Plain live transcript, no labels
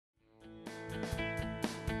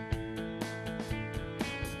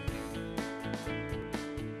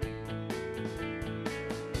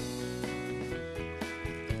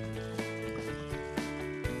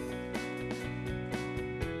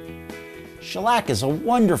Shellac is a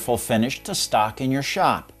wonderful finish to stock in your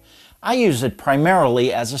shop. I use it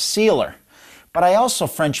primarily as a sealer, but I also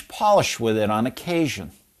French polish with it on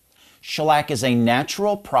occasion. Shellac is a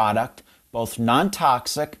natural product, both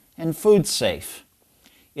non-toxic and food safe.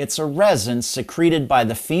 It's a resin secreted by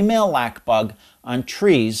the female lac bug on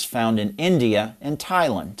trees found in India and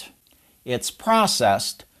Thailand. It's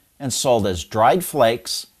processed and sold as dried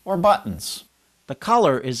flakes or buttons. The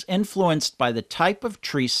color is influenced by the type of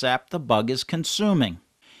tree sap the bug is consuming.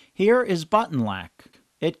 Here is button lac.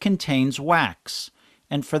 It contains wax,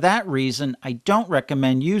 and for that reason I don't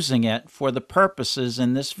recommend using it for the purposes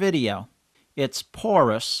in this video. It's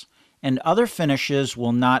porous, and other finishes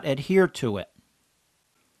will not adhere to it.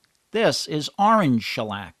 This is orange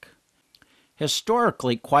shellac.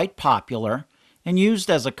 Historically quite popular and used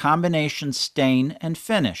as a combination stain and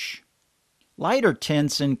finish. Lighter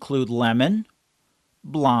tints include lemon,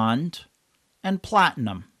 blonde, and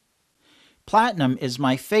platinum. Platinum is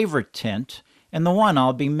my favorite tint and the one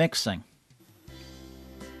I'll be mixing.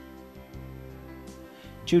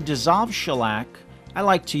 To dissolve shellac, I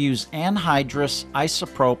like to use anhydrous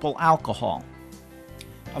isopropyl alcohol.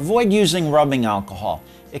 Avoid using rubbing alcohol.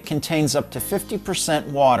 It contains up to 50%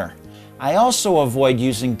 water. I also avoid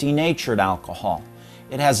using denatured alcohol.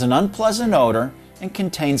 It has an unpleasant odor and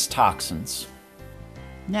contains toxins.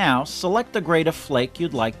 Now, select the grade of flake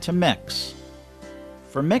you'd like to mix.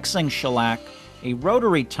 For mixing shellac, a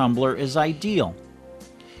rotary tumbler is ideal.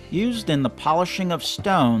 Used in the polishing of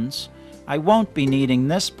stones, I won't be needing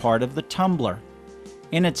this part of the tumbler.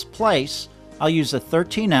 In its place, I'll use a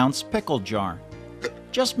 13-ounce pickle jar.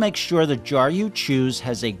 Just make sure the jar you choose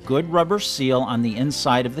has a good rubber seal on the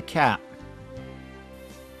inside of the cap.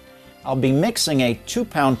 I'll be mixing a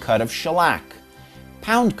 2-pound cut of shellac.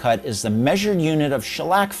 Pound cut is the measured unit of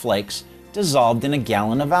shellac flakes dissolved in a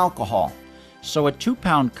gallon of alcohol. So a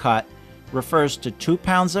 2-pound cut refers to 2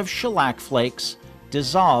 pounds of shellac flakes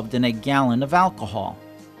dissolved in a gallon of alcohol.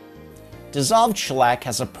 Dissolved shellac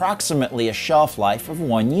has approximately a shelf life of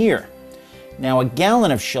 1 year. Now a gallon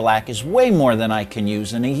of shellac is way more than I can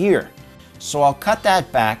use in a year, so I'll cut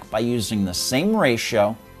that back by using the same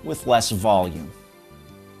ratio with less volume.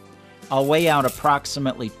 I'll weigh out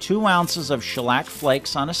approximately 2 ounces of shellac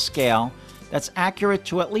flakes on a scale that's accurate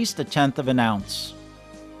to at least 1/10 of an ounce.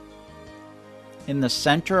 In the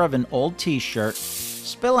center of an old t-shirt,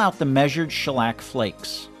 spill out the measured shellac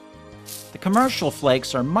flakes. The commercial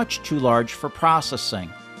flakes are much too large for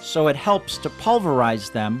processing, so it helps to pulverize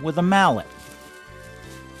them with a mallet.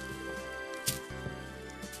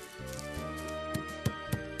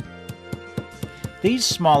 These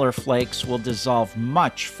smaller flakes will dissolve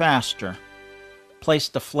much faster. Place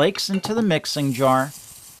the flakes into the mixing jar,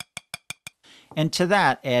 and to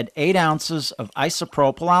that add 8 ounces of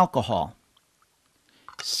isopropyl alcohol.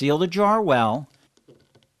 Seal the jar well,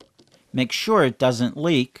 make sure it doesn't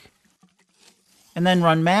leak, and then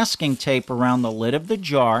run masking tape around the lid of the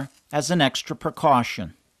jar as an extra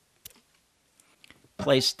precaution.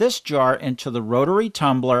 Place this jar into the rotary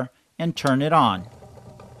tumbler and turn it on.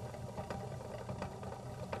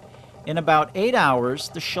 In about 8 hours,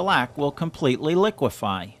 the shellac will completely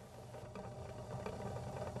liquefy.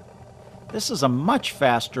 This is a much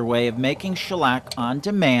faster way of making shellac on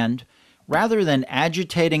demand rather than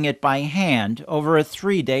agitating it by hand over a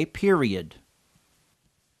 3-day period.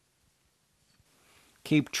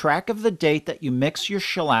 Keep track of the date that you mix your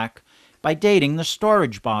shellac by dating the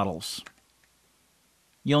storage bottles.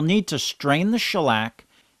 You'll need to strain the shellac,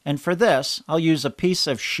 and for this, I'll use a piece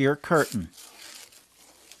of sheer curtain.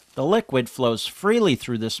 The liquid flows freely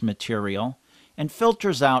through this material and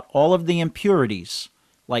filters out all of the impurities,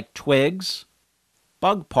 like twigs,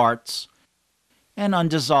 bug parts, and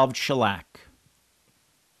undissolved shellac.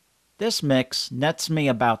 This mix nets me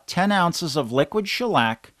about 10 ounces of liquid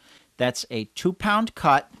shellac. That's a 2-pound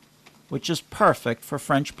cut, which is perfect for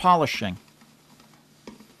French polishing.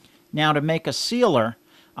 Now to make a sealer,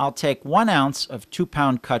 I'll take 1 ounce of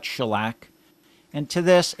 2-pound cut shellac, and to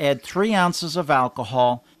this add 3 ounces of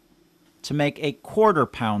alcohol to make a 1/4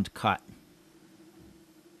 pound cut.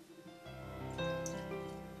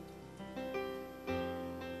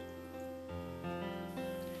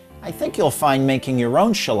 I think you'll find making your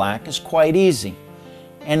own shellac is quite easy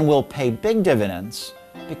and will pay big dividends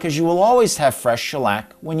because you will always have fresh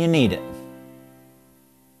shellac when you need it.